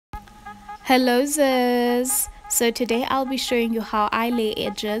Hello Ziz! So today I'll be showing you how I lay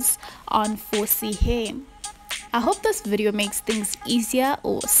edges on 4C hair. I hope this video makes things easier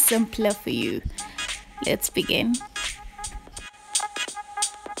or simpler for you. Let's begin.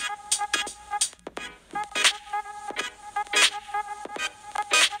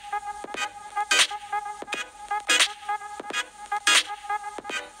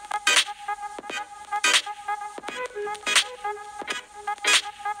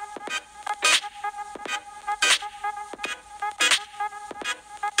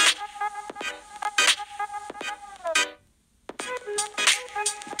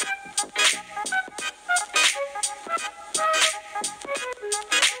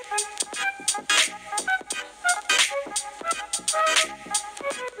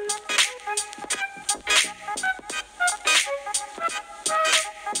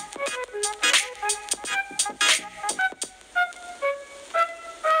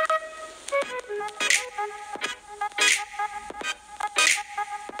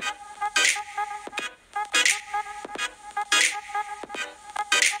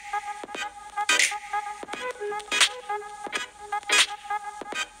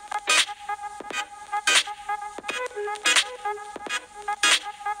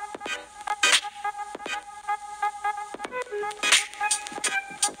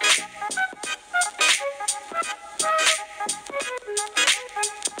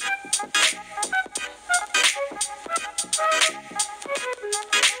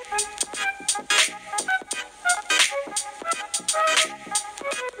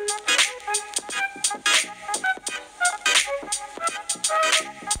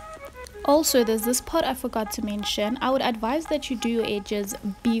 Also, there's this part I forgot to mention. I would advise that you do your edges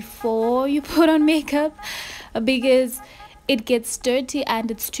before you put on makeup because it gets dirty and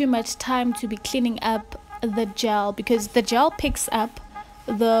it's too much time to be cleaning up the gel, because the gel picks up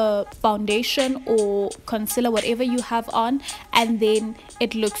the foundation or concealer, whatever you have on, and then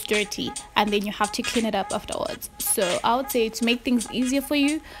it looks dirty and then you have to clean it up afterwards. So I would say, to make things easier for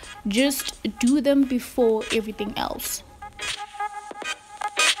you, just do them before everything else.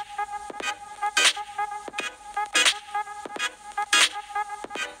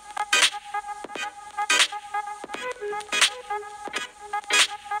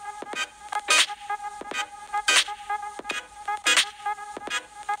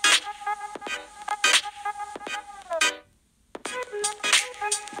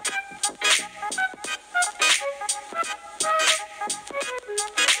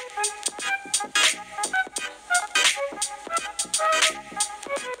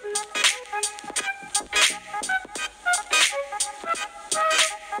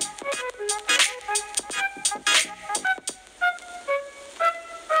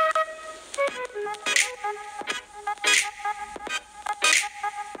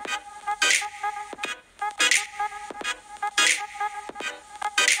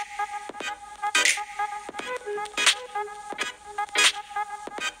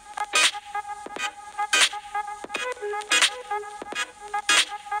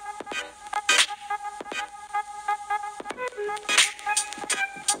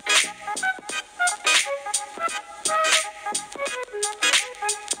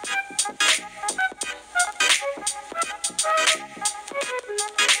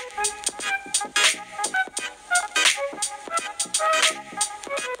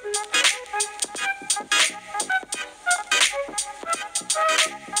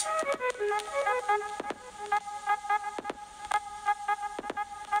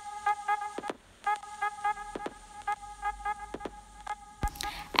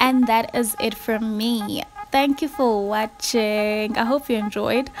 And that is it from me. Thank you for watching. I hope you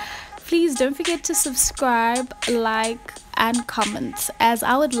enjoyed. Please don't forget to subscribe, like, and comment, as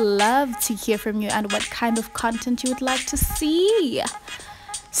I would love to hear from you and what kind of content you would like to see.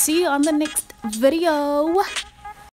 See you on the next video.